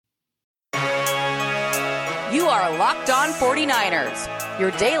You are Locked On 49ers,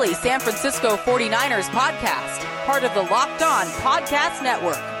 your daily San Francisco 49ers podcast, part of the Locked On Podcast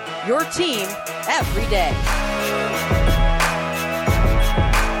Network, your team every day.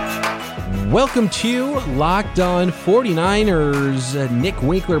 Welcome to Locked On 49ers. Nick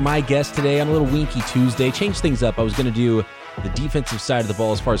Winkler, my guest today on a little Winky Tuesday. Change things up. I was going to do the defensive side of the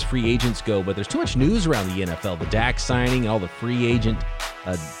ball as far as free agents go, but there's too much news around the NFL. The Dak signing, all the free agent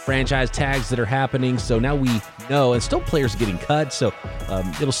franchise tags that are happening. So now we know, and still players getting cut. So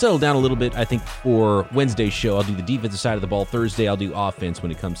it'll settle down a little bit, I think, for Wednesday's show. I'll do the defensive side of the ball. Thursday, I'll do offense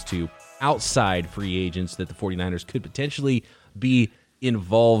when it comes to outside free agents that the 49ers could potentially be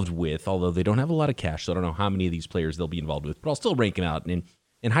involved with, although they don't have a lot of cash, so I don't know how many of these players they'll be involved with, but I'll still rank them out and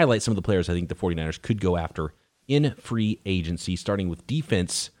highlight some of the players I think the 49ers could go after in free agency, starting with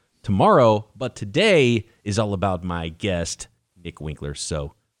defense tomorrow. But today is all about my guest, Nick Winkler.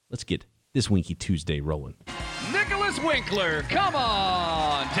 So let's get this Winky Tuesday rolling. Nicholas Winkler, come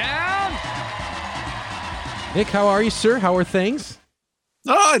on down. Nick, how are you, sir? How are things?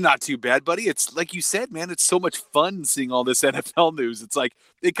 Oh, not too bad, buddy. It's like you said, man, it's so much fun seeing all this NFL news. It's like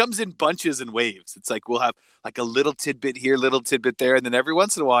it comes in bunches and waves. It's like we'll have like a little tidbit here, little tidbit there, and then every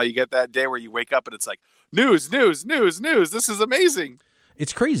once in a while you get that day where you wake up and it's like news. This is amazing.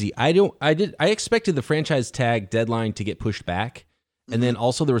 It's crazy. I expected the franchise tag deadline to get pushed back. And then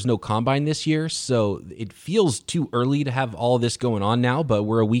also there was no combine this year, so it feels too early to have all this going on now, but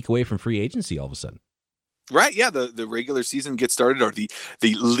we're a week away from free agency all of a sudden. Right, yeah, the regular season gets started, or the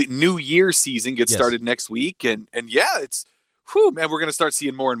New Year season gets started next week, and yeah, it's, man, we're going to start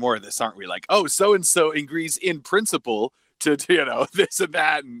seeing more and more of this, aren't we? Like, oh, so-and-so agrees in principle to this and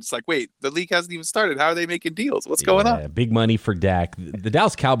that, and it's like, wait, the league hasn't even started. How are they making deals? What's going on? Big money for Dak. The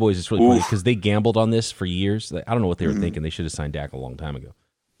Dallas Cowboys is really funny because they gambled on this for years. I don't know what they were thinking. They should have signed Dak a long time ago.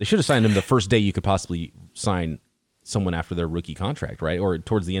 They should have signed him the first day you could possibly sign someone after their rookie contract, right? Or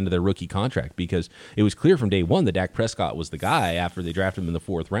towards the end of their rookie contract, because it was clear from day one that Dak Prescott was the guy after they drafted him in the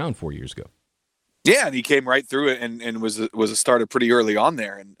 4th round 4 years ago. Yeah, and he came right through it and was a starter pretty early on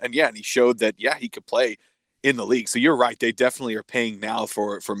there. And he showed that, he could play in the league. So you're right. They definitely are paying now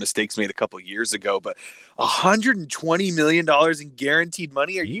for mistakes made a couple of years ago, but $120 million in guaranteed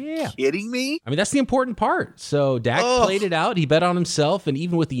money. Are you kidding me? I mean, that's the important part. So Dak played it out. He bet on himself, and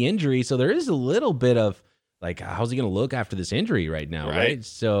even with the injury. So there is a little bit of, like, how's he going to look after this injury right now, right?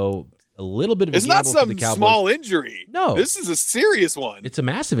 So a little bit of it's not some small injury. No. This is a serious one. It's a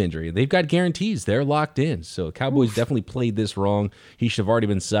massive injury. They've got guarantees. They're locked in. So Cowboys definitely played this wrong. He should have already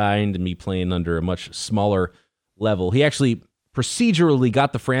been signed and be playing under a much smaller level. He actually procedurally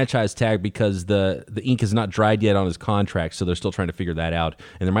got the franchise tag because the ink is not dried yet on his contract, so they're still trying to figure that out.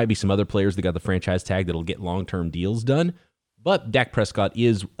 And there might be some other players that got the franchise tag that'll get long-term deals done. But Dak Prescott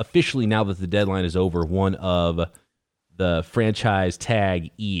is officially, now that the deadline is over, one of the franchise tag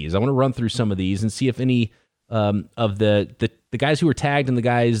E's. I want to run through some of these and see if any of the guys who were tagged and the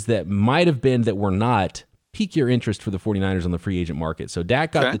guys that might have been that were not pique your interest for the 49ers on the free agent market. So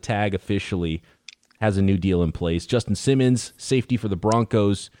Dak got the tag officially, has a new deal in place. Justin Simmons, safety for the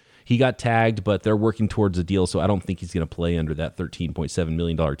Broncos, he got tagged, but they're working towards a deal, so I don't think he's going to play under that $13.7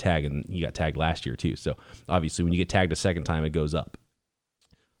 million tag, and he got tagged last year too. So obviously when you get tagged a second time, it goes up.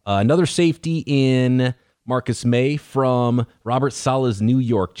 Another safety in Marcus May from Robert Saleh's New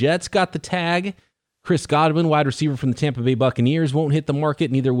York Jets got the tag. Chris Godwin, wide receiver from the Tampa Bay Buccaneers, won't hit the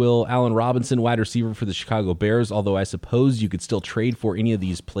market. Neither will Allen Robinson, wide receiver for the Chicago Bears, although I suppose you could still trade for any of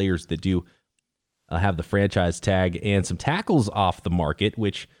these players that do have the franchise tag, and some tackles off the market,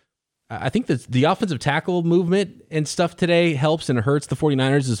 which I think that the offensive tackle movement and stuff today helps and hurts the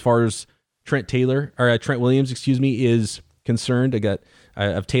 49ers as far as Trent Williams, is concerned. I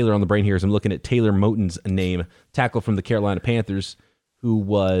have Taylor on the brain here as I'm looking at Taylor Moton's name, tackle from the Carolina Panthers, who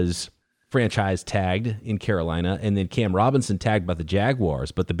was franchise tagged in Carolina, and then Cam Robinson tagged by the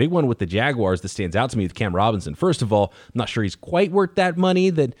Jaguars. But the big one with the Jaguars that stands out to me with Cam Robinson, first of all, I'm not sure he's quite worth that money.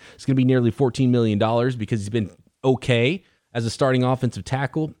 That it's going to be nearly $14 million because he's been okay as a starting offensive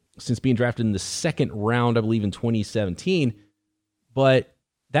tackle since being drafted in the 2nd round, I believe, in 2017. But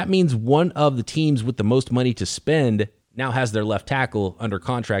that means one of the teams with the most money to spend now has their left tackle under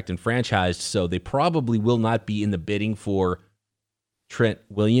contract and franchised, so they probably will not be in the bidding for Trent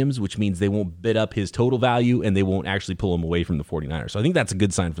Williams, which means they won't bid up his total value and they won't actually pull him away from the 49ers. So I think that's a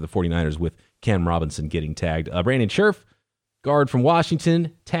good sign for the 49ers with Cam Robinson getting tagged. Brandon Scherf, guard from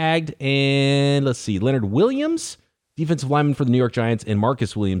Washington, tagged. And let's see, Leonard Williams, defensive lineman for the New York Giants, and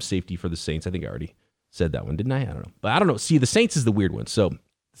Marcus Williams, safety for the Saints. I think I already said that one, didn't I? I don't know. But I don't know. See, the Saints is the weird one. So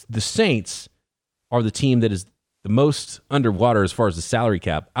the Saints are the team that is the most underwater as far as the salary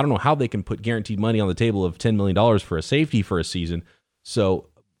cap. I don't know how they can put guaranteed money on the table of $10 million for a safety for a season. So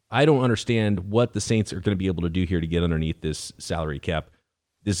I don't understand what the Saints are going to be able to do here to get underneath this salary cap.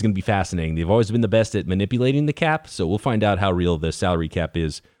 This is going to be fascinating. They've always been the best at manipulating the cap, so we'll find out how real the salary cap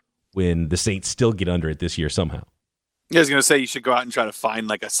is when the Saints still get under it this year somehow. I was going to say you should go out and try to find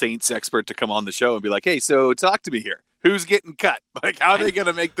like a Saints expert to come on the show and be like, hey, so talk to me here. Who's getting cut? Like, how are they going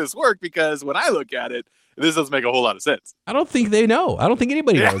to make this work? Because when I look at it, this doesn't make a whole lot of sense. I don't think they know. I don't think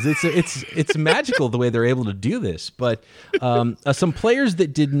anybody knows. It's magical the way they're able to do this. But some players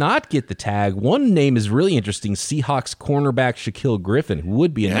that did not get the tag, one name is really interesting, Seahawks cornerback Shaquille Griffin, who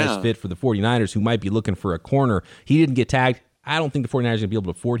would be a nice fit for the 49ers, who might be looking for a corner. He didn't get tagged. I don't think the 49ers are going to be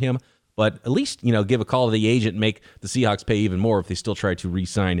able to afford him. But at least, give a call to the agent and make the Seahawks pay even more if they still try to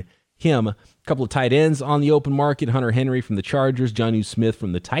re-sign him. A couple of tight ends on the open market, Hunter Henry from the Chargers, Jonnu Smith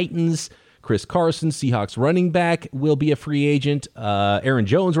from the Titans, Chris Carson, Seahawks running back, will be a free agent, Aaron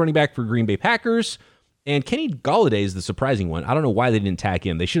Jones, running back for Green Bay Packers, and Kenny Golladay is the surprising one. I don't know why they didn't tag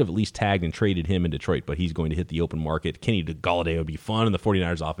him. They should have at least tagged and traded him in Detroit, but he's going to hit the open market. Kenny Golladay would be fun in the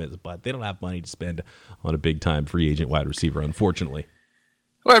 49ers offense, but they don't have money to spend on a big-time free agent wide receiver, unfortunately.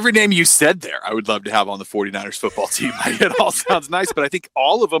 Well, every name you said there, I would love to have on the 49ers football team. It all sounds nice, but I think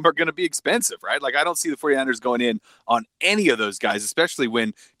all of them are going to be expensive, right? Like, I don't see the 49ers going in on any of those guys, especially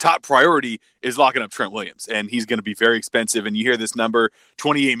when top priority is locking up Trent Williams, and he's going to be very expensive. And you hear this number,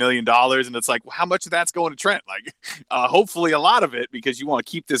 $28 million, and it's like, well, how much of that's going to Trent? Like, hopefully a lot of it, because you want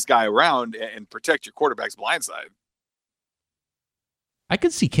to keep this guy around and protect your quarterback's blind side. I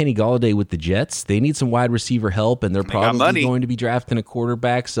could see Kenny Golladay with the Jets. They need some wide receiver help, and they're probably going to be drafting a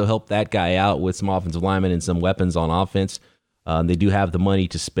quarterback, so help that guy out with some offensive linemen and some weapons on offense. They do have the money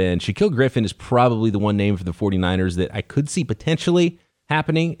to spend. Shaquille Griffin is probably the one name for the 49ers that I could see potentially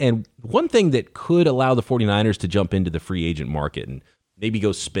happening, and one thing that could allow the 49ers to jump into the free agent market and maybe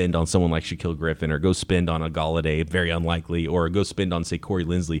go spend on someone like Shaquille Griffin or go spend on a Golladay, very unlikely, or go spend on, say, Corey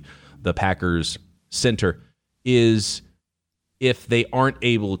Linsley, the Packers center, is if they aren't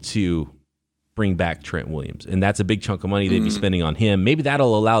able to bring back Trent Williams. And that's a big chunk of money they'd be spending on him. Maybe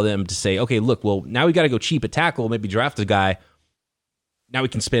that'll allow them to say, okay, look, well, now we got to go cheap at tackle, maybe draft a guy. Now we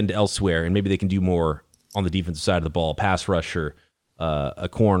can spend elsewhere, and maybe they can do more on the defensive side of the ball, pass rusher, a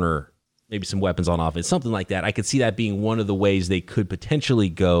corner, maybe some weapons on offense, something like that. I could see that being one of the ways they could potentially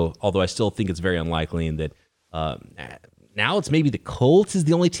go, although I still think it's very unlikely, and that now it's maybe the Colts is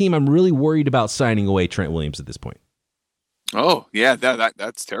the only team I'm really worried about signing away Trent Williams at this point. Oh, yeah,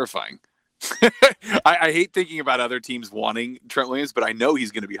 that's terrifying. I hate thinking about other teams wanting Trent Williams, but I know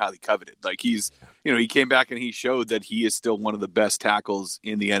he's going to be highly coveted. Like, he's, he came back and he showed that he is still one of the best tackles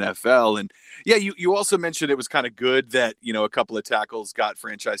in the NFL. And yeah, you also mentioned it was kind of good that, a couple of tackles got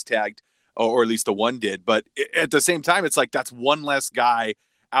franchise tagged, or at least the one did. But at the same time, it's like that's one less guy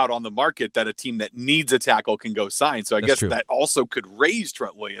out on the market that a team that needs a tackle can go sign. So I guess that also could raise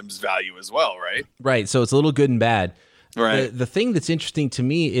Trent Williams' value as well, right? Right. So it's a little good and bad. Right. The thing that's interesting to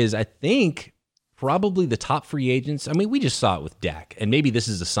me is I think probably the top free agents, I mean, we just saw it with Dak, and maybe this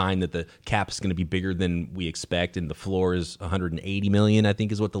is a sign that the cap is going to be bigger than we expect, and the floor is $180 million, I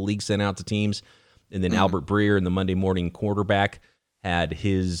think is what the league sent out to teams. And then Albert Breer, and the Monday morning quarterback, had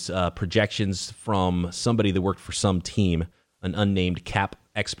his projections from somebody that worked for some team, an unnamed cap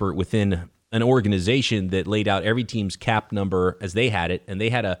expert within an organization that laid out every team's cap number as they had it, and they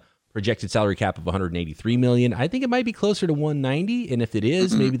had a projected salary cap of $183 million. I think it might be closer to $190, and if it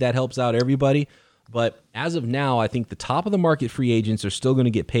is, maybe that helps out everybody. But as of now, I think the top of the market free agents are still going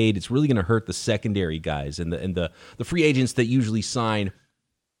to get paid. It's really going to hurt the secondary guys and the free agents that usually sign,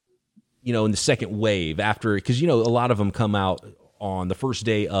 in the second wave after, because a lot of them come out on the first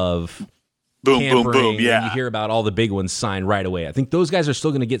day of boom, yeah. And you hear about all the big ones sign right away. I think those guys are still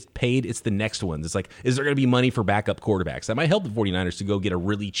going to get paid. It's the next ones. It's like, is there going to be money for backup quarterbacks? That might help the 49ers to go get a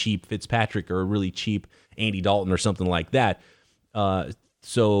really cheap Fitzpatrick or a really cheap Andy Dalton or something like that.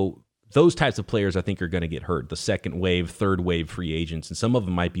 So those types of players, I think, are going to get hurt. The second wave, third wave free agents, and some of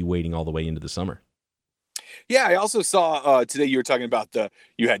them might be waiting all the way into the summer. Yeah, I also saw today you were talking about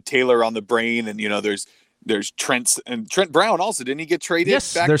you had Taylor on the brain, and there's Trent Brown also. Didn't he get traded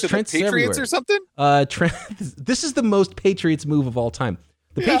back to Trents the Patriots everywhere. Or something? This is the most Patriots move of all time.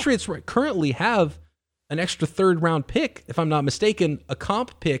 The Patriots currently have an extra third-round pick, if I'm not mistaken, a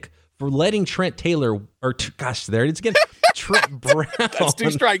comp pick for letting Trent Brown. That's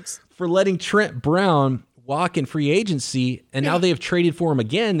 2 strikes. For letting Trent Brown walk in free agency, and now they have traded for him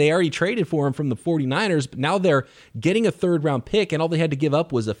again. They already traded for him from the 49ers, but now they're getting a third-round pick, and all they had to give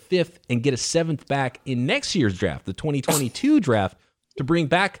up was a 5th and get a 7th back in next year's draft, the 2022 draft, to bring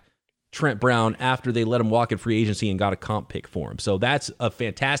back Trent Brown after they let him walk in free agency and got a comp pick for him. So that's a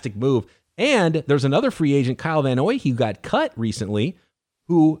fantastic move. And there's another free agent, Kyle Van Noy, who got cut recently,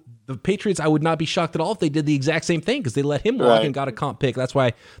 who the Patriots, I would not be shocked at all if they did the exact same thing because they let him walk and got a comp pick. That's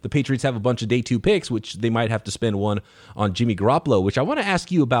why the Patriots have a bunch of day 2 picks, which they might have to spend one on Jimmy Garoppolo, which I want to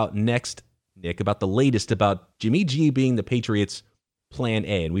ask you about next, Nick, about the latest about Jimmy G being the Patriots' plan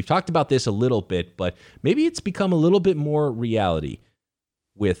A. And we've talked about this a little bit, but maybe it's become a little bit more reality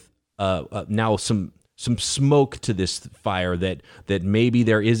with now some smoke to this fire that maybe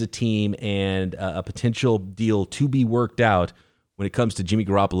there is a team and a potential deal to be worked out when it comes to Jimmy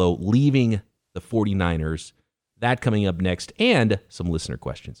Garoppolo leaving the 49ers. That coming up next, and some listener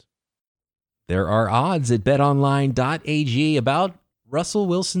questions. There are odds at betonline.ag about Russell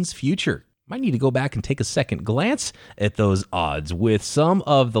Wilson's future. Might need to go back and take a second glance at those odds with some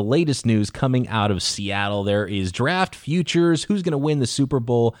of the latest news coming out of Seattle. There is draft futures, who's going to win the Super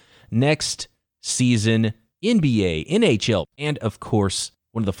Bowl next season, NBA, NHL, and of course,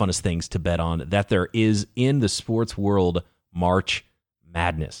 one of the funnest things to bet on that there is in the sports world, March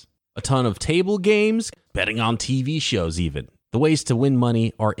Madness. A ton of table games, betting on TV shows even. The ways to win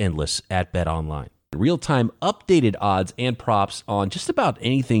money are endless at BetOnline. Real-time updated odds and props on just about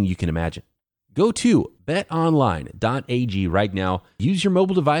anything you can imagine. Go to betonline.ag right now. Use your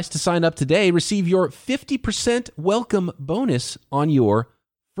mobile device to sign up today. Receive your 50% welcome bonus on your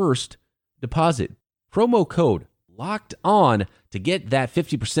first deposit. Promo code LOCKED ON to get that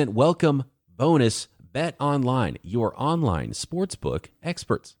 50% welcome bonus. BetOnline, your online sportsbook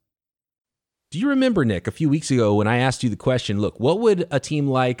experts. Do you remember, Nick, a few weeks ago when I asked you the question, look, what would a team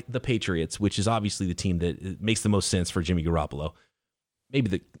like the Patriots, which is obviously the team that makes the most sense for Jimmy Garoppolo,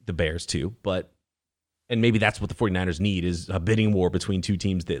 maybe the Bears too, and maybe that's what the 49ers need is a bidding war between two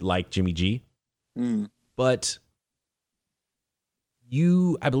teams that like Jimmy G. But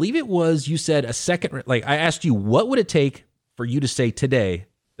I believe it was, you said a second, like I asked you, what would it take for you to say today,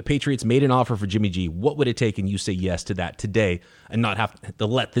 the Patriots made an offer for Jimmy G, what would it take? And you say yes to that today and not have to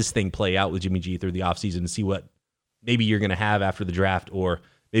let this thing play out with Jimmy G through the offseason and see what maybe you're going to have after the draft or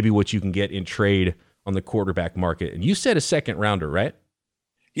maybe what you can get in trade on the quarterback market. And you said a second rounder, right?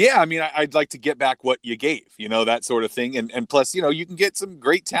 Yeah, I mean, I'd like to get back what you gave, that sort of thing. And plus, you can get some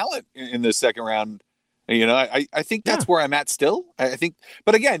great talent in the second round. I think that's where I'm at still. I think,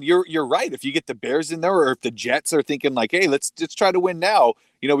 but again, you're right. If you get the Bears in there, or if the Jets are thinking like, hey, let's try to win now.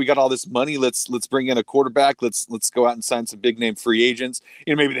 We got all this money. Let's bring in a quarterback. Let's go out and sign some big name free agents.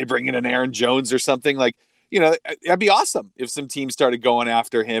 Maybe they bring in an Aaron Jones or something like. That'd be awesome if some teams started going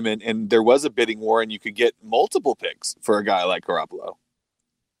after him and there was a bidding war and you could get multiple picks for a guy like Garoppolo.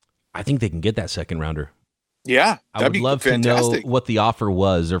 I think they can get that second rounder. Yeah, I would love fantastic to know what the offer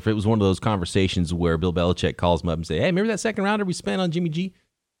was, or if it was one of those conversations where Bill Belichick calls him up and say, "Hey, remember that second rounder we spent on Jimmy G?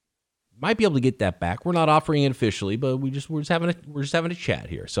 Might be able to get that back. We're not offering it officially, but we're just having a chat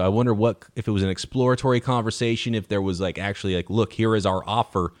here." So I wonder if it was an exploratory conversation, if there was actually look, here is our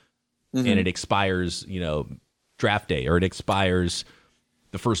offer, and it expires, draft day, or it expires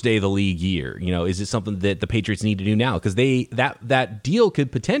the first day of the league year. Is it something that the Patriots need to do now? Because that deal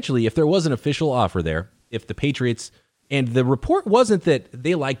could potentially, if there was an official offer there. If the Patriots, and the report wasn't that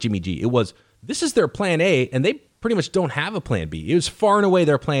they like Jimmy G, it was this is their plan A, and they pretty much don't have a plan B. It was far and away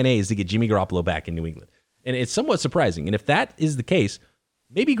their plan A is to get Jimmy Garoppolo back in New England. And it's somewhat surprising. And if that is the case,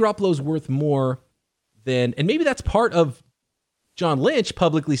 maybe Garoppolo's worth more than, and maybe that's part of John Lynch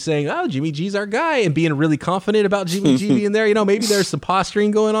publicly saying, oh, Jimmy G's our guy, and being really confident about Jimmy G being there. Maybe there's some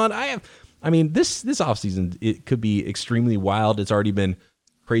posturing going on. This offseason, it could be extremely wild. It's already been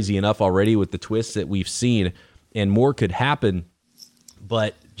crazy enough already with the twists that we've seen, and more could happen.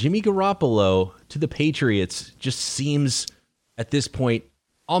 But Jimmy Garoppolo to the Patriots just seems at this point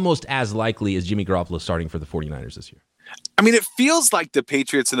almost as likely as Jimmy Garoppolo starting for the 49ers this year. I mean, it feels like the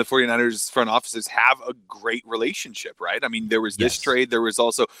Patriots and the 49ers front offices have a great relationship, right? I mean, there was this trade. There was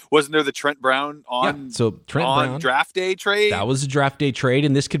also, wasn't there the Trent Brown on draft day trade? That was a draft day trade,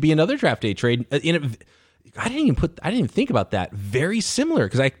 and this could be another draft day trade. I didn't even think about that. Very similar,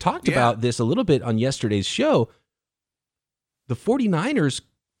 because I talked about this a little bit on yesterday's show. The 49ers,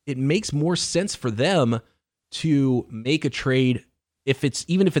 it makes more sense for them to make a trade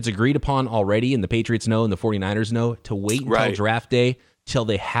even if it's agreed upon already and the Patriots know and the 49ers know, to wait until draft day till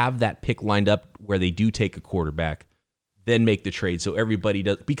they have that pick lined up where they do take a quarterback, then make the trade. So everybody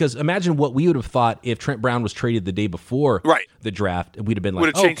does, because imagine what we would have thought if Trent Brown was traded the day before the draft, and we'd have been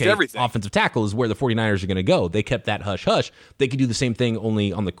like, okay, everything. Offensive tackle is where the 49ers are going to go. They kept that hush-hush. They could do the same thing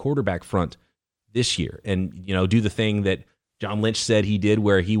only on the quarterback front this year and, do the thing that John Lynch said he did,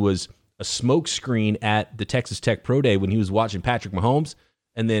 where he was a smoke screen at the Texas Tech Pro Day when he was watching Patrick Mahomes,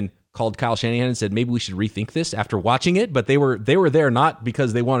 and then called Kyle Shanahan and said, maybe we should rethink this after watching it. But they were there not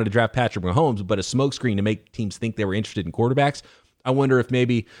because they wanted to draft Patrick Mahomes, but a smokescreen to make teams think they were interested in quarterbacks. I wonder if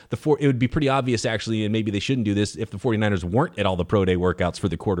maybe it would be pretty obvious, actually, and maybe they shouldn't do this, if the 49ers weren't at all the pro day workouts for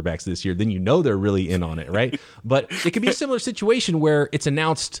the quarterbacks this year. Then they're really in on it, right? But it could be a similar situation where it's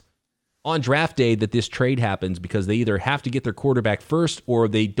announced on draft day that this trade happens because they either have to get their quarterback first or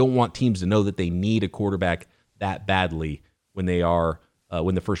they don't want teams to know that they need a quarterback that badly when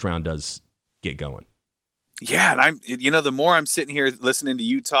when the first round does get going. Yeah, and the more I'm sitting here listening to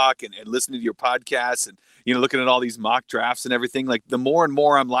you talk and listening to your podcasts and, looking at all these mock drafts and everything, like the more and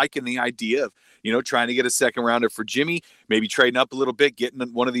more I'm liking the idea of, trying to get a second rounder for Jimmy, maybe trading up a little bit, getting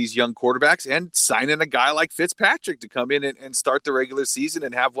one of these young quarterbacks and signing a guy like Fitzpatrick to come in and start the regular season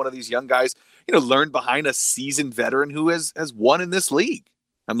and have one of these young guys, learn behind a seasoned veteran who has won in this league.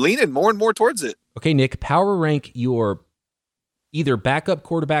 I'm leaning more and more towards it. Okay, Nick, power rank your either backup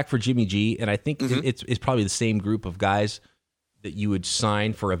quarterback for Jimmy G, and I think it's probably the same group of guys that you would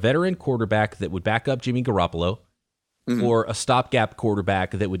sign for a veteran quarterback that would back up Jimmy Garoppolo, or a stopgap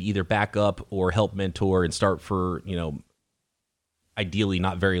quarterback that would either back up or help mentor and start for, ideally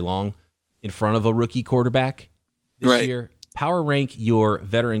not very long in front of a rookie quarterback this year. Power rank your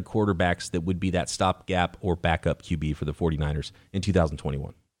veteran quarterbacks that would be that stopgap or backup QB for the 49ers in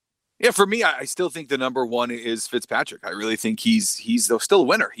 2021. Yeah, for me, I still think the number one is Fitzpatrick. I really think he's still a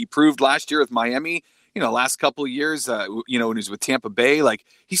winner. He proved last year with Miami, last couple of years, when he was with Tampa Bay, like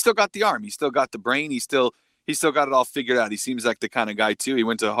he still got the arm, he still got the brain, he still got it all figured out. He seems like the kind of guy too. He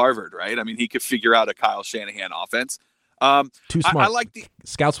went to Harvard, right? I mean, he could figure out a Kyle Shanahan offense. Too smart. I like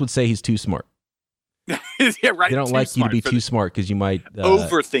Scouts would say he's too smart. Yeah, right. They don't like you to be too smart because you might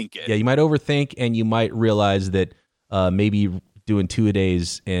overthink it. Yeah, you might overthink, and you might realize that maybe doing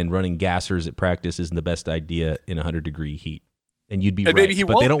 2-a-days and running gassers at practice isn't the best idea in 100-degree heat. And you'd be right,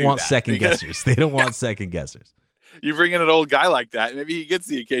 but they don't want second guessers. They don't want second guessers. You bring in an old guy like that, maybe he gets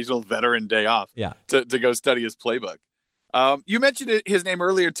the occasional veteran day off. Yeah. To go study his playbook. You mentioned his name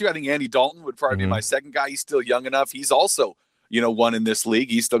earlier too. I think Andy Dalton would probably be my second guy. He's still young enough. He's also, one in this league.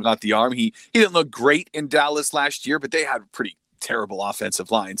 He's still got the arm. He didn't look great in Dallas last year, but they had a pretty terrible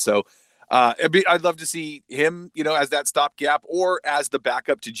offensive line. So I'd love to see him, as that stopgap or as the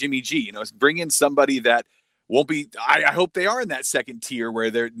backup to Jimmy G. Bring in somebody that won't be. I hope they are in that second tier where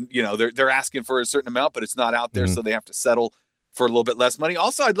they're asking for a certain amount, but it's not out there, so they have to settle for a little bit less money.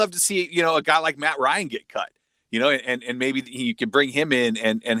 Also, I'd love to see a guy like Matt Ryan get cut. And maybe you can bring him in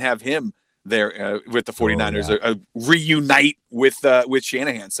and have him there with the 49ers, reunite with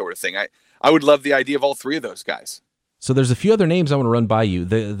Shanahan sort of thing. I would love the idea of all three of those guys. So there's a few other names I want to run by you.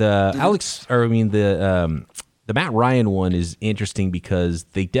 The Matt Ryan one is interesting because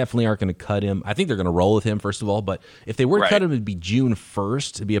they definitely aren't going to cut him. I think they're going to roll with him, first of all. But if they were to cut him, it'd be June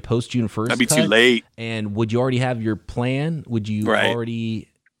 1st. It'd be a post-June 1st That'd be cut. too late. And would you already have your plan? Would you already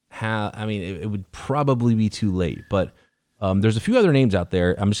have... I mean, it would probably be too late. But there's a few other names out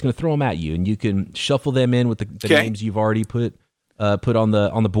there. I'm just going to throw them at you, and you can shuffle them in with the names you've already put on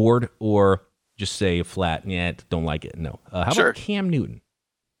the board, or just say flat, don't like it. No. How about Cam Newton?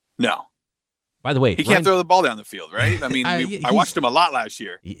 No. By the way, he can't throw the ball down the field, right? I mean, I watched him a lot last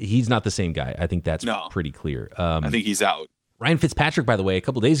year. He's not the same guy. I think that's pretty clear. I think he's out. Ryan Fitzpatrick, by the way, a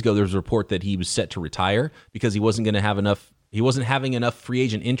couple of days ago, there was a report that he was set to retire because he wasn't going to have enough. He wasn't having enough free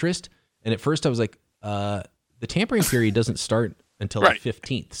agent interest. And at first, I was like, the tampering period doesn't start until the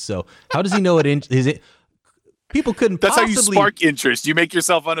 15th. So how does he know it? Is it? People couldn't. That's possibly, how you spark interest. You make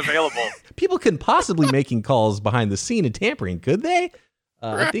yourself unavailable. People couldn't possibly making calls behind the scene and tampering, could they?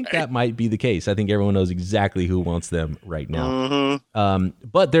 I think that might be the case. I think everyone knows exactly who wants them right now.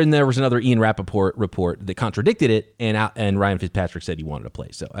 But then there was another Ian Rappaport report that contradicted it, and Ryan Fitzpatrick said he wanted to play.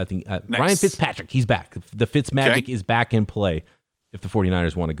 So I think Ryan Fitzpatrick, he's back. The Fitzmagic is back in play if the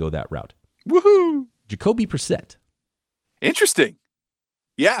 49ers want to go that route. Woohoo! Jacoby Brissett. Interesting.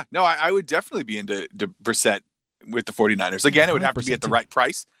 Yeah, no, I would definitely be into Brissett with the 49ers. Again, it would have to be at the right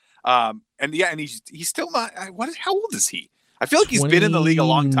price. And he's still not. How old is he? I feel like he's been in the league a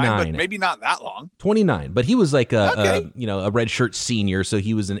long time, but maybe not that long. 29, but he was like a redshirt senior, so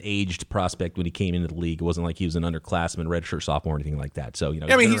he was an aged prospect when he came into the league. It wasn't like he was an underclassman, redshirt sophomore, or anything like that. So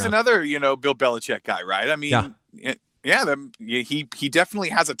he's another Bill Belichick guy, right? I mean, he definitely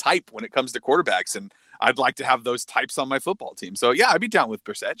has a type when it comes to quarterbacks, and I'd like to have those types on my football team. So yeah, I'd be down with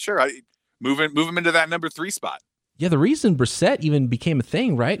Brissett. Sure, move him into that number 3 spot. Yeah, the reason Brissett even became a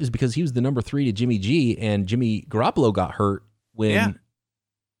thing, right, is because he was the number 3 to Jimmy G, and Jimmy Garoppolo got hurt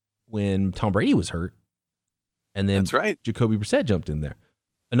when Tom Brady was hurt, and then that's right. Jacoby Brissett jumped in there.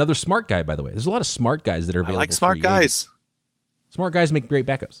 Another smart guy, by the way. There's a lot of smart guys that are available. I like smart guys. Smart guys make great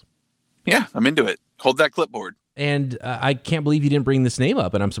backups. Yeah, I'm into it. Hold that clipboard. And I can't believe you didn't bring this name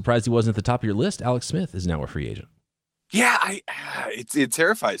up, and I'm surprised he wasn't at the top of your list. Alex Smith is now a free agent. Yeah, it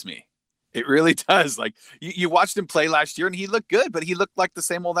terrifies me. It really does. Like you watched him play last year, and he looked good, but he looked like the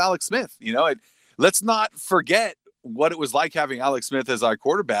same old Alex Smith. Let's not forget what it was like having Alex Smith as our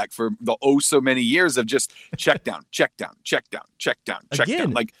quarterback for the so many years of just check down, check down, check down, check down, check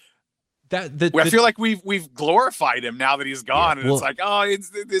down. Like that. I feel like we've glorified him now that he's gone, and it's like, oh,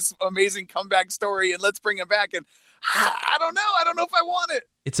 it's this amazing comeback story, and let's bring him back. And I don't know. I don't know if I want it.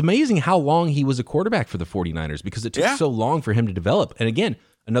 It's amazing how long he was a quarterback for the 49ers because it took so long for him to develop. And again,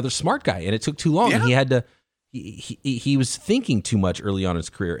 another smart guy, and it took too long. Yeah. And he had to. He was thinking too much early on in his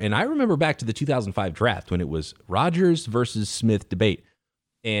career. And I remember back to the 2005 draft when it was Rodgers versus Smith debate.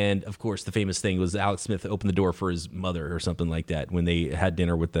 And of course, the famous thing was Alex Smith opened the door for his mother or something like that when they had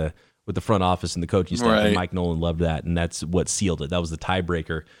dinner with the front office and the coaching staff. Right. And Mike Nolan loved that. And that's what sealed it. That was the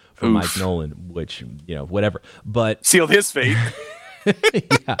tiebreaker for Mike Nolan, which, whatever. But sealed his fate.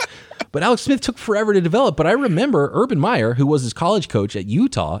 Yeah. But Alex Smith took forever to develop. But I remember Urban Meyer, who was his college coach at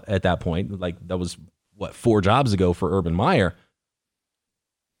Utah at that point, like that was 4 jobs ago for Urban Meyer.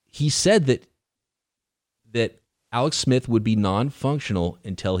 He said that Alex Smith would be non-functional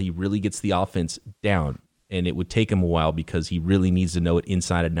until he really gets the offense down. And it would take him a while because he really needs to know it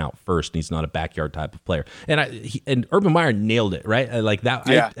inside and out first. And he's not a backyard type of player. And Urban Meyer nailed it, right? Like that,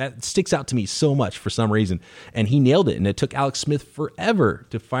 that sticks out to me so much for some reason. And he nailed it. And it took Alex Smith forever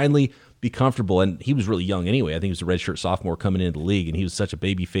to finally be comfortable. And he was really young anyway. I think he was a redshirt sophomore coming into the league. And he was such a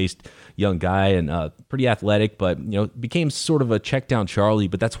baby-faced young guy and pretty athletic, but became sort of a check down Charlie.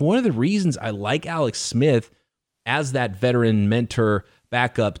 But that's one of the reasons I like Alex Smith as that veteran mentor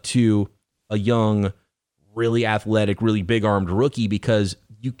backup to a young, really athletic, really big-armed rookie, because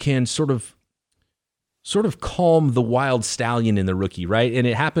you can sort of calm the wild stallion in the rookie, right? And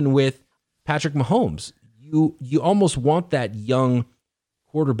it happened with Patrick Mahomes. You almost want that young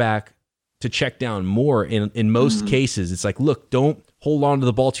quarterback to check down more. In most cases, it's like, look, don't hold on to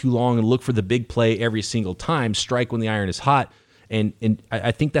the ball too long and look for the big play every single time. Strike when the iron is hot. And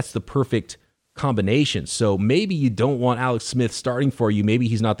I think that's the perfect combination. So maybe you don't want Alex Smith starting for you. Maybe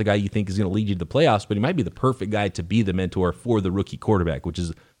he's not the guy you think is going to lead you to the playoffs, but he might be the perfect guy to be the mentor for the rookie quarterback, which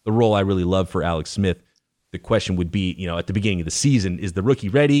is the role I really love for Alex Smith. The question would be, at the beginning of the season, is the rookie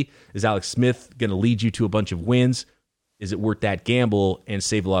ready? Is Alex Smith going to lead you to a bunch of wins? Is it worth that gamble and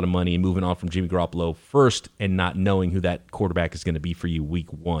save a lot of money and moving on from Jimmy Garoppolo first and not knowing who that quarterback is going to be for you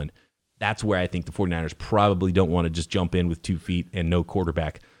week 1? That's where I think the 49ers probably don't want to just jump in with 2 feet and no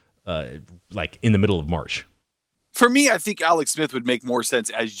quarterback like in the middle of March. For me, I think Alex Smith would make more sense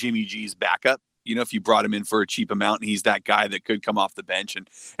as Jimmy G's backup. If you brought him in for a cheap amount and he's that guy that could come off the bench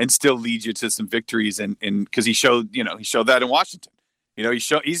and still lead you to some victories. And because he showed that in Washington.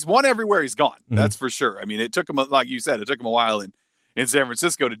 He's won everywhere he's gone. Mm-hmm. That's for sure. I mean, it took him, like you said, a while in San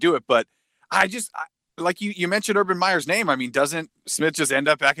Francisco to do it. But like you mentioned Urban Meyer's name. I mean, doesn't Smith just end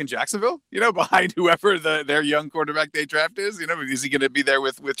up back in Jacksonville, behind whoever their young quarterback they draft is? Is he going to be there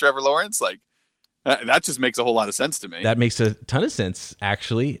with Trevor Lawrence? Like, that just makes a whole lot of sense to me. That makes a ton of sense,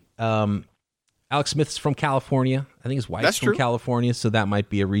 actually. Alex Smith's from California. I think his wife's from California, so that might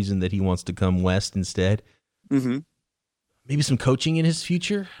be a reason that he wants to come west instead. Mm-hmm. Maybe some coaching in his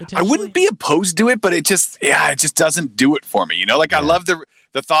future, I wouldn't be opposed to it, but it just doesn't do it for me. I love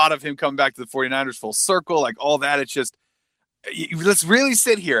the thought of him coming back to the 49ers full circle, like all that. It's just, let's really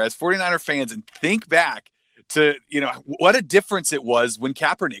sit here as 49er fans and think back to, what a difference it was when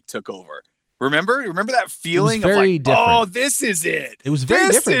Kaepernick took over. Remember that feeling of like, different. Oh, this is it. It was very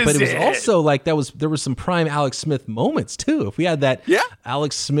different, but it was also like there was some prime Alex Smith moments too. If we had that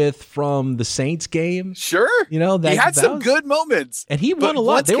Alex Smith from the Saints game. Sure. He had some good moments. And he won a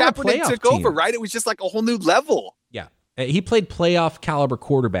lot. They were a playoff took team. Over, right? It was just like a whole new level. Yeah. He played playoff caliber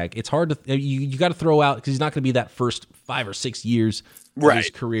quarterback. It's hard to, you got to throw out because he's not going to be that first 5 or 6 years of his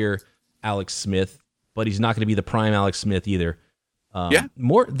career, Alex Smith, but he's not going to be the prime Alex Smith either. The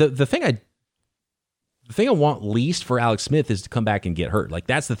thing I want least for Alex Smith is to come back and get hurt. Like,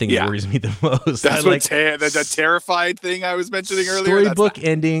 that's the thing that worries me the most. That's the terrified thing I was mentioning earlier. Storybook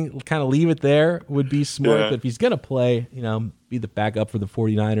ending, kind of leave it there would be smart. Yeah. But if he's going to play, be the backup for the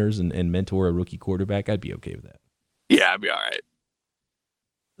 49ers and mentor a rookie quarterback, I'd be okay with that. Yeah, I'd be all right.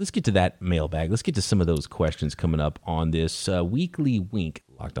 Let's get to that mailbag. Let's get to some of those questions coming up on this weekly Wink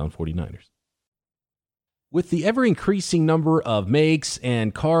Locked On 49ers. With the ever-increasing number of makes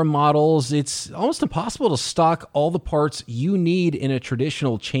and car models, it's almost impossible to stock all the parts you need in a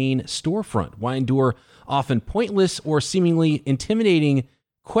traditional chain storefront. Why endure often pointless or seemingly intimidating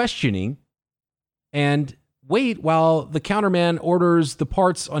questioning? And wait while the counterman orders the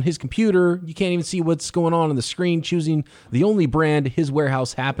parts on his computer. You can't even see what's going on the screen, choosing the only brand his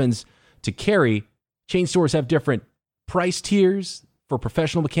warehouse happens to carry. Chain stores have different price tiers for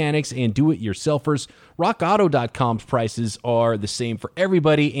professional mechanics and do-it-yourselfers. RockAuto.com's prices are the same for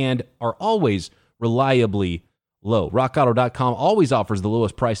everybody and are always reliably low. RockAuto.com always offers the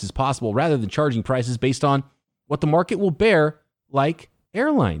lowest prices possible rather than charging prices based on what the market will bear, like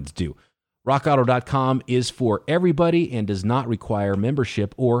airlines do. RockAuto.com is for everybody and does not require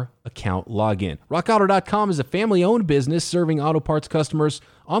membership or account login. RockAuto.com is a family-owned business serving auto parts customers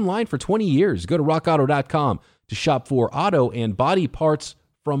online for 20 years. Go to RockAuto.com to shop for auto and body parts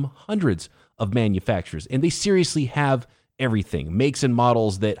from hundreds of manufacturers. And they seriously have everything. Makes and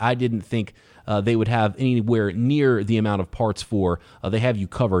models that I didn't think they would have anywhere near the amount of parts for. They have you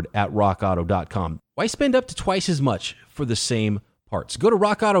covered at RockAuto.com. Why spend up to twice as much for the same parts? Go to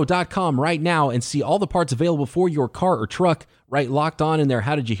RockAuto.com right now and see all the parts available for your car or truck. Right, Locked On in their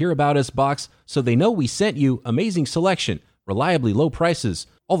How Did You Hear About Us box so they know we sent you. Amazing selection, reliably low prices,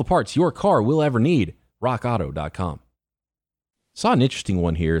 all the parts your car will ever need. RockAuto.com. Saw an interesting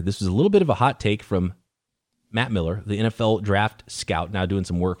one here. This was a little bit of a hot take from Matt Miller, the NFL draft scout, now doing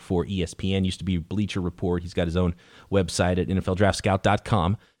some work for ESPN, used to be Bleacher Report. He's got his own website at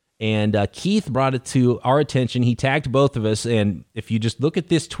NFLDraftScout.com. And Keith brought it to our attention. He tagged both of us. And if you just look at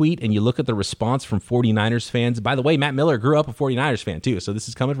this tweet and you look at the response from 49ers fans, by the way, Matt Miller grew up a 49ers fan too. So this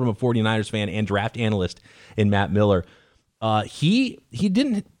is coming from a 49ers fan and draft analyst in Matt Miller. He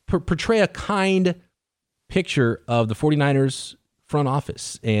didn't portray a kind picture of the 49ers front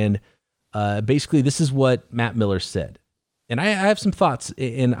office. And basically, this is what Matt Miller said. And I have some thoughts,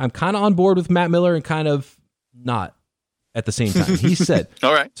 and I'm kind of on board with Matt Miller and kind of not at the same time. He said,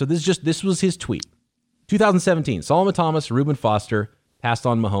 all right. So this was his tweet. 2017, Solomon Thomas, Reuben Foster passed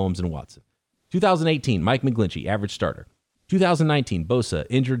on Mahomes and Watson. 2018, Mike McGlinchey, average starter. 2019, Bosa,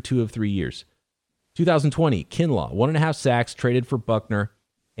 injured 2 of 3 years. 2020, Kinlaw, 1.5 sacks, traded for Buckner,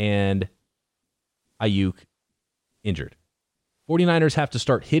 and Ayuk, injured. 49ers have to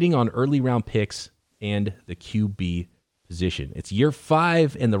start hitting on early round picks and the QB position. It's year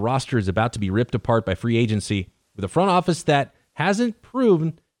 5, and the roster is about to be ripped apart by free agency with a front office that hasn't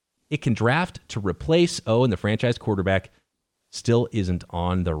proven it can draft to replace, and the franchise quarterback still isn't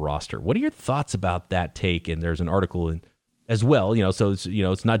on the roster. What are your thoughts about that take? And there's an article in as well, so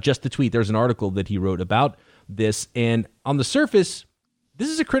it's not just the tweet. There's an article that he wrote about this, and on the surface, this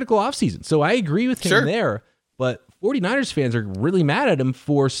is a critical offseason. So I agree with him there, but 49ers fans are really mad at him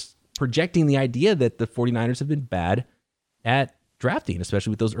for projecting the idea that the 49ers have been bad at drafting, especially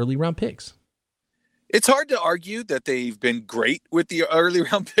with those early round picks. It's hard to argue that they've been great with the early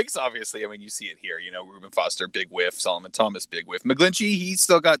round picks, obviously. I mean, you see it here, Reuben Foster, big whiff, Solomon Thomas, big whiff. McGlinchey, he's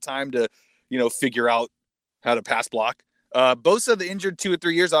still got time to, figure out how to pass block. Bosa, the injured 2 or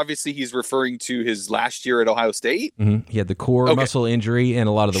 3 years, obviously he's referring to his last year at Ohio State. Mm-hmm. He had the core muscle injury and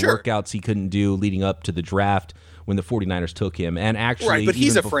a lot of the workouts he couldn't do leading up to the draft when the 49ers took him. And actually, right, but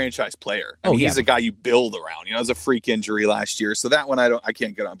he's a franchise player. I mean, he's a guy you build around. It was a freak injury last year, so that one I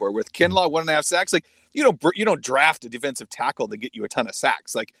can't get on board with. Kinlaw, 1.5 sacks. Like, you don't draft a defensive tackle to get you a ton of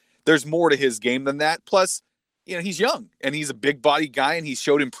sacks. Like, there's more to his game than that. Plus, he's young and he's a big body guy and he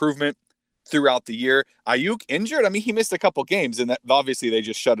showed improvement throughout the year. Ayuk injured. I mean, he missed a couple games and that obviously they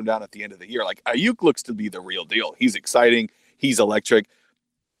just shut him down at the end of the year. Like, Ayuk looks to be the real deal. He's exciting. He's electric.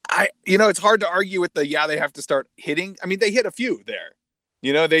 It's hard to argue with they have to start hitting. I mean, they hit a few there.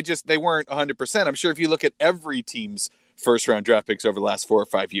 They weren't 100%. I'm sure if you look at every team's first round draft picks over the last 4 or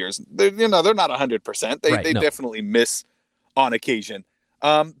 5 years, they're not 100%. They definitely miss on occasion.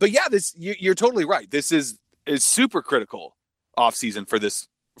 But yeah, you're totally right. This is super critical offseason for this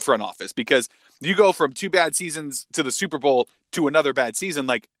front office because you go from 2 bad seasons to the Super Bowl to another bad season.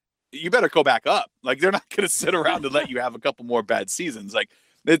 Like, you better go back up. Like, they're not going to sit around and let you have a couple more bad seasons. Like,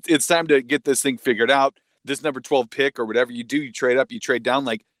 it's time to get this thing figured out. This number 12 pick or whatever you do, you trade up, you trade down.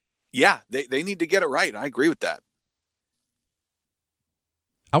 Like, yeah, they need to get it right. I agree with that.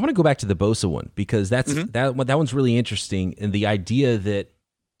 I want to go back to the Bosa one because that one's really interesting. And the idea that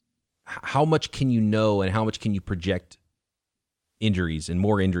how much can you know and how much can you project injuries and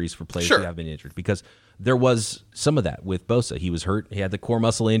more injuries for players who have been injured? Because there was some of that with Bosa. He was hurt. He had the core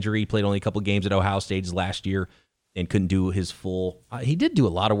muscle injury. He played only a couple of games at Ohio State last year and couldn't do his full. He did do a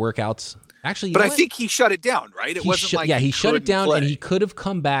lot of workouts. Actually, but I think he shut it down, right? It wasn't like he shut it down, and he could have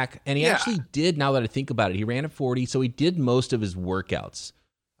come back, and he actually did. Now that I think about it, he ran a 40, so he did most of his workouts.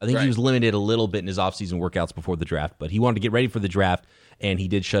 I think he was limited a little bit in his offseason workouts before the draft, but he wanted to get ready for the draft, and he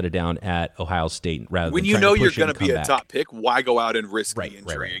did shut it down at Ohio State rather when than you know you're going to be a top pick, why go out and risk the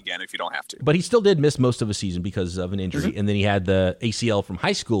injury again if you don't have to? But he still did miss most of a season because of an injury, and then he had the ACL from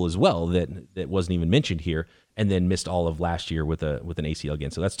high school as well that wasn't even mentioned here, and then missed all of last year with an ACL again.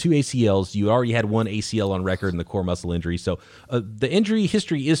 So that's 2 ACLs. You already had 1 ACL on record in the core muscle injury. So the injury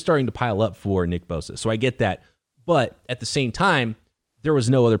history is starting to pile up for Nick Bosa. So I get that. But at the same time, there was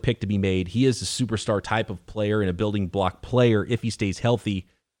no other pick to be made. He is a superstar type of player and a building block player. If he stays healthy,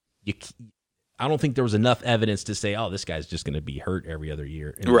 I don't think there was enough evidence to say, oh, this guy's just going to be hurt every other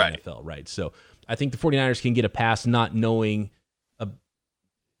year in the NFL, right? So I think the 49ers can get a pass not knowing.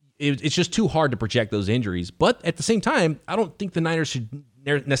 It's just too hard to project those injuries. But at the same time, I don't think the Niners should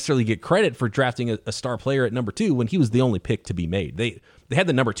necessarily get credit for drafting a star player at number 2 when he was the only pick to be made. They had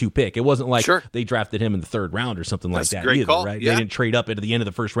the number 2 pick. It wasn't like they drafted him in the 3rd round or something like that either, right? Yeah. They didn't trade up into the end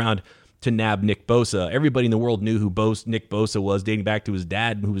of the 1st round to nab Nick Bosa. Everybody in the world knew who Nick Bosa was, dating back to his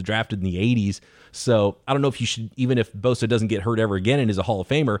dad, who was drafted in the 80s. So I don't know if you should, even if Bosa doesn't get hurt ever again and is a Hall of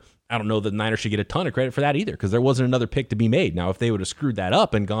Famer, I don't know that the Niners should get a ton of credit for that either, because there wasn't another pick to be made. Now, if they would have screwed that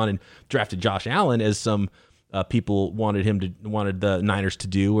up and gone and drafted Josh Allen, as some people wanted the Niners to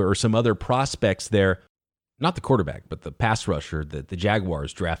do, or some other prospects there, not the quarterback, but the pass rusher that the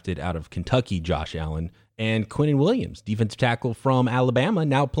Jaguars drafted out of Kentucky, Josh Allen, and Quinnen Williams, defensive tackle from Alabama,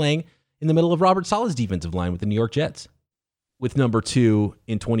 now playing in the middle of Robert Saleh's defensive line with the New York Jets. With number 2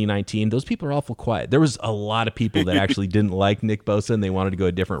 in 2019, those people are awful quiet. There was a lot of people that actually didn't like Nick Bosa and they wanted to go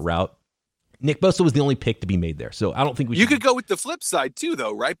a different route. Nick Bosa was the only pick to be made there. So I don't think you could go with the flip side too,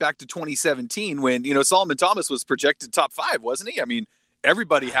 though, right? Back to 2017 when, Solomon Thomas was projected top 5, wasn't he? I mean,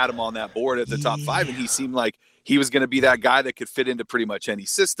 everybody had him on that board at the top 5, and he seemed like he was going to be that guy that could fit into pretty much any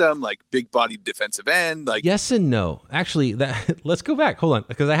system, like big-bodied defensive end. Like, yes and no. Actually, let's go back. Hold on,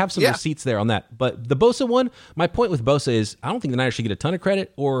 because I have some receipts there on that. But the Bosa one, my point with Bosa is I don't think the Niners should get a ton of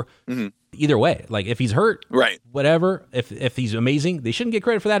credit, or either way. Like, if he's hurt, whatever. If he's amazing, they shouldn't get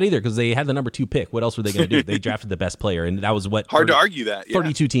credit for that either, because they had the number 2 pick. What else were they going to do? They drafted the best player, and that was what hard to argue that.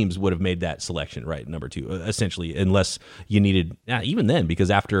 32 teams would have made that selection, right? Number 2, essentially, unless you needed even then, because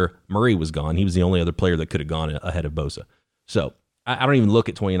after Murray was gone, he was the only other player that could have gone ahead of Bosa. So I don't even look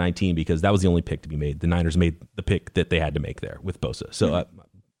at 2019 because that was the only pick to be made. The Niners made the pick that they had to make there with Bosa. So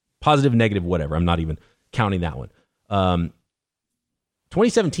positive, negative, whatever. I'm not even counting that one.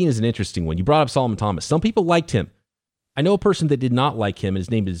 2017 is an interesting one. You brought up Solomon Thomas. Some people liked him. I know a person that did not like him, and his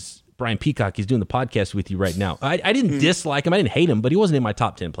name is Brian Peacock. He's doing the podcast with you right now. I didn't dislike him. I didn't hate him, but he wasn't in my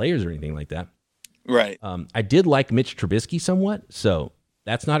top 10 players or anything like that. Right. I did like Mitch Trubisky somewhat, so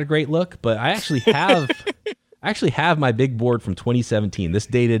that's not a great look, but I actually have my big board from 2017. This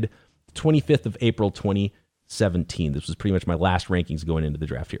dated 25th of April, 2017. This was pretty much my last rankings going into the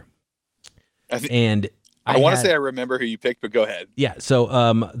draft here. I want to say I remember who you picked, but go ahead. Yeah, so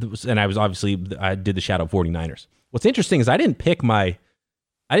and I did the shout out 49ers. What's interesting is I didn't pick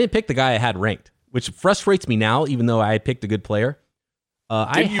the guy I had ranked, which frustrates me now, even though I picked a good player.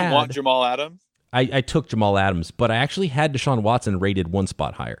 Didn't you want Jamal Adams? I took Jamal Adams, but I actually had Deshaun Watson rated 1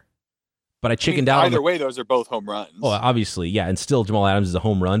 spot higher. But I chickened out. Either way, those are both home runs. Oh, obviously, yeah, and still Jamal Adams is a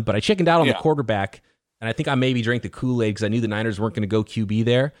home run. But I chickened out on the quarterback, and I think I maybe drank the Kool-Aid because I knew the Niners weren't going to go QB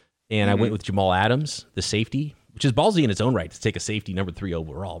there, and I went with Jamal Adams, the safety, which is ballsy in its own right to take a safety number 3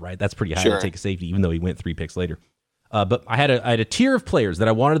 overall, right? That's pretty high to take a safety, even though he went 3 picks later. But I had a tier of players that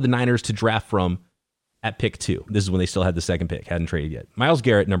I wanted the Niners to draft from at pick 2. This is when they still had the 2nd pick, hadn't traded yet. Myles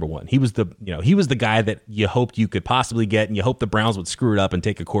Garrett, number 1. He was the guy that you hoped you could possibly get, and you hoped the Browns would screw it up and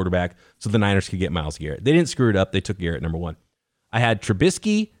take a quarterback so the Niners could get Myles Garrett. They didn't screw it up. They took Garrett, number 1. I had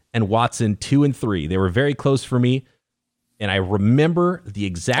Trubisky and Watson 2 and 3. They were very close for me, and I remember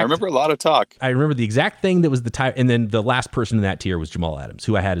a lot of talk. I remember the exact thing that was the tie, and then the last person in that tier was Jamal Adams,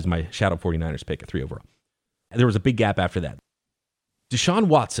 who I had as my Shadow 49ers pick at 3 overall. And there was a big gap after that. Deshaun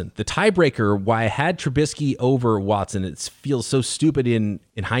Watson, the tiebreaker, why I had Trubisky over Watson, it feels so stupid in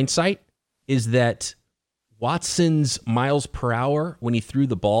hindsight, is that Watson's miles per hour when he threw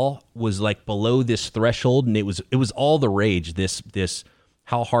the ball was like below this threshold, and it was all the rage, this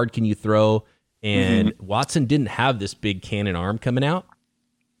how hard can you throw? And Watson didn't have this big cannon arm coming out.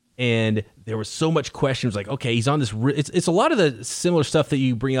 And there was so much questions like, okay, he's on this. It's a lot of the similar stuff that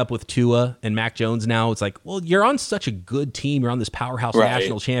you bring up with Tua and Mac Jones now. It's like, well, you're on such a good team. You're on this powerhouse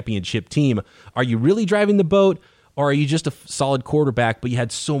national championship team. Are you really driving the boat, or are you just a solid quarterback, but you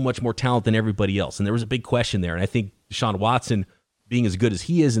had so much more talent than everybody else? And there was a big question there. And I think Deshaun Watson, being as good as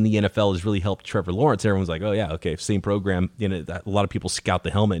he is in the NFL, has really helped Trevor Lawrence. Everyone's like, oh, yeah, okay, same program. A lot of people scout the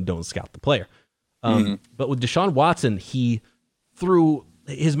helmet and don't scout the player. But with Deshaun Watson, he threw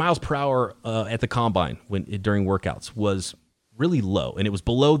his miles per hour at the combine during workouts was really low, and it was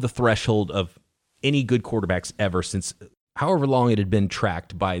below the threshold of any good quarterbacks ever since however long it had been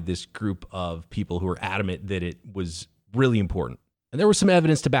tracked by this group of people who were adamant that it was really important. And there was some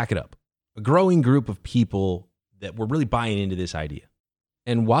evidence to back it up. A growing group of people that were really buying into this idea.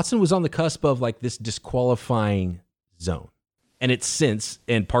 And Watson was on the cusp of like this disqualifying zone. And it's since,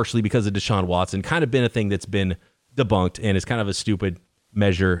 and partially because of Deshaun Watson, kind of been a thing that's been debunked and is kind of a stupid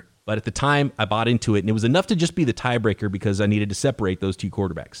measure. But at the time, I bought into it, and it was enough to just be the tiebreaker because I needed to separate those two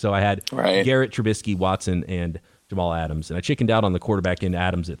quarterbacks. So I had Garrett, Trubisky, Watson, and Jamal Adams. And I chickened out on the quarterback in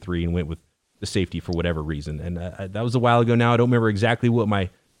Adams at 3 and went with the safety for whatever reason. And that was a while ago now. I don't remember exactly what my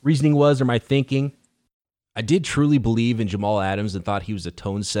reasoning was or my thinking. I did truly believe in Jamal Adams and thought he was a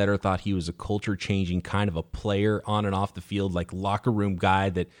tone setter, thought he was a culture-changing kind of a player on and off the field, like locker room guy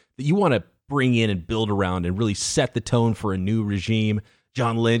that you want to bring in and build around and really set the tone for a new regime.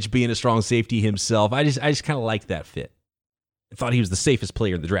 John Lynch being a strong safety himself. I just kind of liked that fit. I thought he was the safest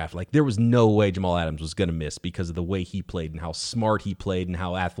player in the draft. Like, there was no way Jamal Adams was going to miss because of the way he played and how smart he played and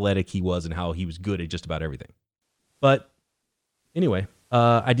how athletic he was and how he was good at just about everything. But anyway,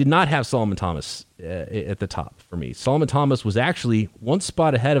 I did not have Solomon Thomas at the top for me. Solomon Thomas was actually one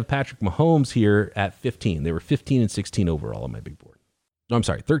spot ahead of Patrick Mahomes here at 15. They were 15 and 16 overall on my big board. No, I'm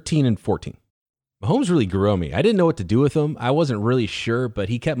sorry, 13 and 14. Mahomes really grew on me. I didn't know what to do with him. I wasn't really sure, but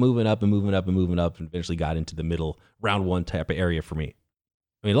he kept moving up and moving up and moving up and eventually got into the middle round 1 type of area for me.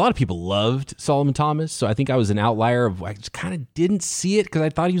 I mean, a lot of people loved Solomon I think I was an outlier of, I just kind of didn't see it because I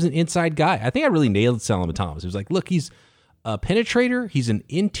thought he was an inside guy. I think I really nailed Solomon Thomas. It was like, look, he's a penetrator. He's an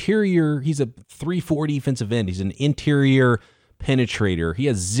interior. He's a 3-4 defensive end. He's an interior penetrator. He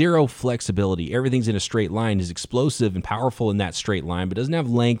has zero flexibility. Everything's in a straight line. He's explosive and powerful in that straight line, but doesn't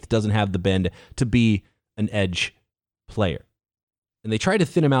have length, doesn't have the bend to be an edge player. And they try to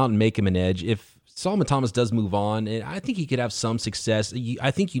thin him out and make him an edge. If Solomon Thomas does move on, and I think he could have some success.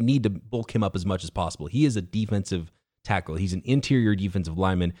 I think you need to bulk him up as much as possible. He is a defensive tackle. He's an interior defensive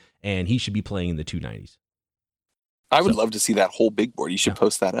lineman, and he should be playing in the 290s. I would love to see that whole big board. You should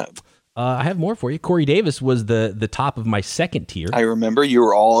post that up. I have more for you. Corey Davis was the top of my second tier. I remember you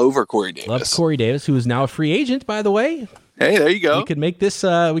were all over Corey Davis. Loved Corey Davis, who is now a free agent, by the way. Hey, there you go. We can make this.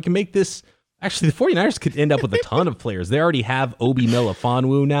 Actually, the 49ers could end up with a ton of players. They already have Obi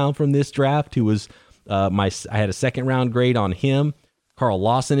Melifonwu now from this draft, who was I had a second round grade on him. Carl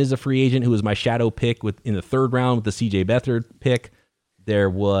Lawson is a free agent who was my shadow pick in the third round with the C.J. Beathard pick. There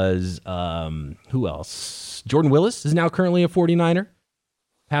was who else? Jordan Willis is now currently a 49er.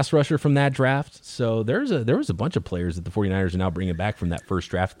 Pass rusher from that draft. So there was a bunch of players that the 49ers are now bringing back from that first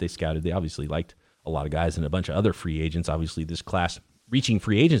draft that they scouted. They obviously liked a lot of guys and a bunch of other free agents. Obviously, this class reaching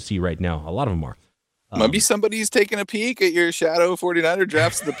free agency right now. A lot of them are. Maybe somebody's taking a peek at your shadow 49er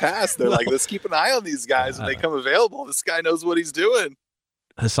drafts in the past. They're like, let's keep an eye on these guys when they come available. This guy knows what he's doing.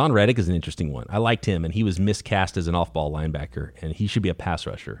 Hassan Reddick is an interesting one. I liked him, and he was miscast as an off-ball linebacker, and he should be a pass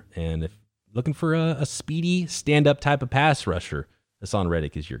rusher. And if looking for a speedy stand-up type of pass rusher, Hassan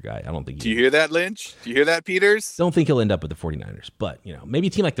Reddick is your guy. I don't think. Do you hear that, Lynch? Do you hear that, Peters? Don't think he'll end up with the 49ers, but maybe a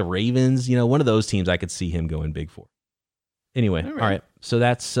team like the Ravens. One of those teams I could see him going big for. Anyway, all right. So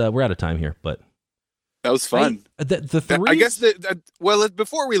that's we're out of time here, but that was fun. The three. I guess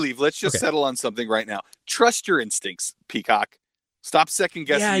before we leave, let's just settle on something right now. Trust your instincts, Peacock. Stop second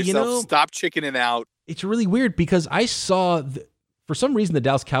guessing yourself. Stop chickening out. It's really weird because I saw for some reason the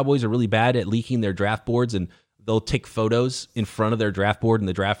Dallas Cowboys are really bad at leaking their draft boards, and they'll take photos in front of their draft board in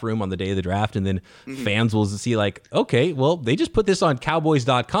the draft room on the day of the draft, and then fans will see like, okay, well, they just put this on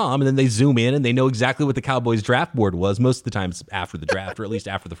Cowboys.com, and then they zoom in and they know exactly what the Cowboys draft board was. Most of the time it's after the draft, or at least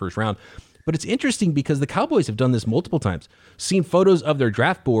after the first round. But it's interesting because the Cowboys have done this multiple times, seen photos of their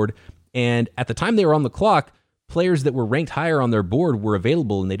draft board, and at the time they were on the clock, players that were ranked higher on their board were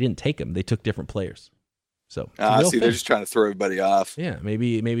available, and they didn't take them. They took different players. So they're just trying to throw everybody off. Yeah,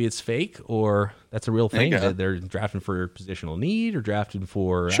 maybe it's fake, or that's a real thing. They're drafting for positional need or drafting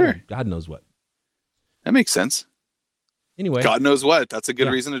for God knows what. That makes sense. Anyway, God knows what. That's a good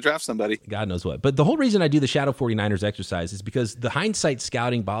reason to draft somebody. God knows what. But the whole reason I do the Shadow 49ers exercise is because the hindsight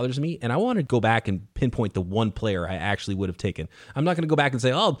scouting bothers me, and I want to go back and pinpoint the one player I actually would have taken. I'm not going to go back and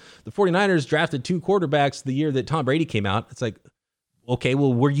say, oh, the 49ers drafted 2 quarterbacks the year that Tom Brady came out. It's like, okay,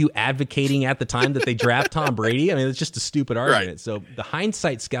 well, were you advocating at the time that they draft Tom Brady? I mean, it's just a stupid argument. Right. So the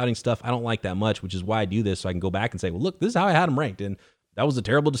hindsight scouting stuff, I don't like that much, which is why I do this, so I can go back and say, well, look, this is how I had him ranked. And that was a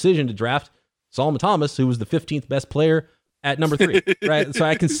terrible decision to draft Solomon Thomas, who was the 15th best player at number 3, right? So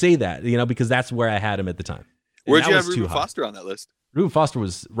I can say that, because that's where I had him at the time. And where'd you have Reuben Foster on that list? Reuben Foster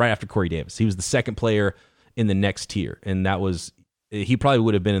was right after Corey Davis. He was the second player in the next tier, and that was he probably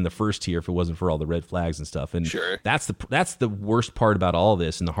would have been in the first tier if it wasn't for all the red flags and stuff. And Sure. that's the worst part about all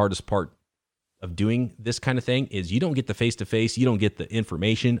this, and the hardest part of doing this kind of thing is you don't get the face-to-face, you don't get the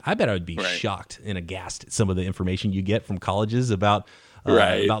information. I bet I would be shocked and aghast at some of the information you get from colleges about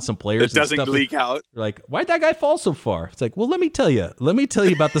some players. It doesn't leak out. Like, why'd that guy fall so far? It's like, well, let me tell you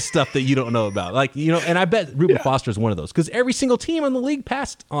about the stuff that you don't know about. Like, and I bet Reuben Foster is one of those because every single team in the league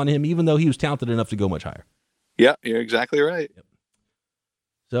passed on him, even though he was talented enough to go much higher. Yeah, you're exactly right. Yep.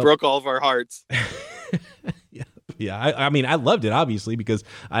 So, broke all of our hearts. Yeah. I mean, I loved it, obviously, because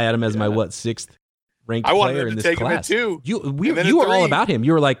I had him as my, 6th ranked player in this class. I wanted to take him at 2. You were all about him.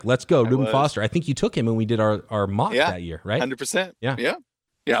 You were like, let's go, Reuben Foster. I think you took him when we did our mock that year, right? 100%. Yeah.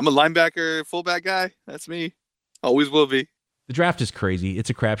 I'm a linebacker, fullback guy. That's me. Always will be. The draft is crazy. It's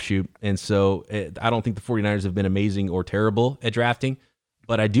a crapshoot. And so I don't think the 49ers have been amazing or terrible at drafting.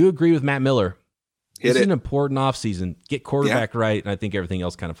 But I do agree with Matt Miller. It's an important offseason. Get quarterback right, and I think everything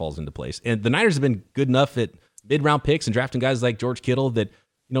else kind of falls into place. And the Niners have been good enough at mid-round picks and drafting guys like George Kittle that,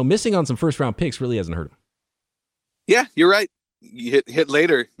 missing on some first-round picks really hasn't hurt him. Yeah, you're right. You hit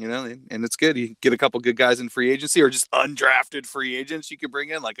later, and it's good. You get a couple good guys in free agency or just undrafted free agents you could bring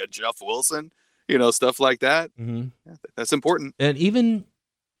in, like a Jeff Wilson, stuff like that. Mm-hmm. Yeah, that's important. And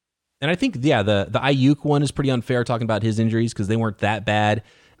I think, the Ayuk one is pretty unfair talking about his injuries because they weren't that bad.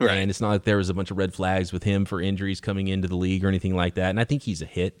 Right. And it's not like there was a bunch of red flags with him for injuries coming into the league or anything like that. And I think he's a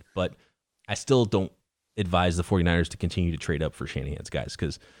hit, but I still don't advise the 49ers to continue to trade up for Shanahan's guys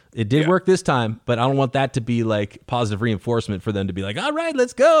because it did work this time, but I don't want that to be like positive reinforcement for them to be like, all right,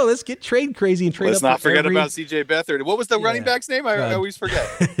 let's go. Let's get trade crazy and trade up. Let's not forget about CJ Beathard. What was the running back's name? I always forget.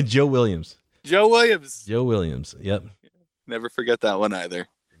 Joe Williams. Joe Williams. Yep. Never forget that one either.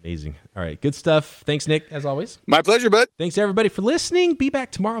 Amazing. All right. Good stuff. Thanks, Nick, as always. My pleasure, bud. Thanks, everybody, for listening. Be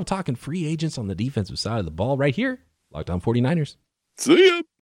back tomorrow talking free agents on the defensive side of the ball right here. Locked On 49ers. See ya.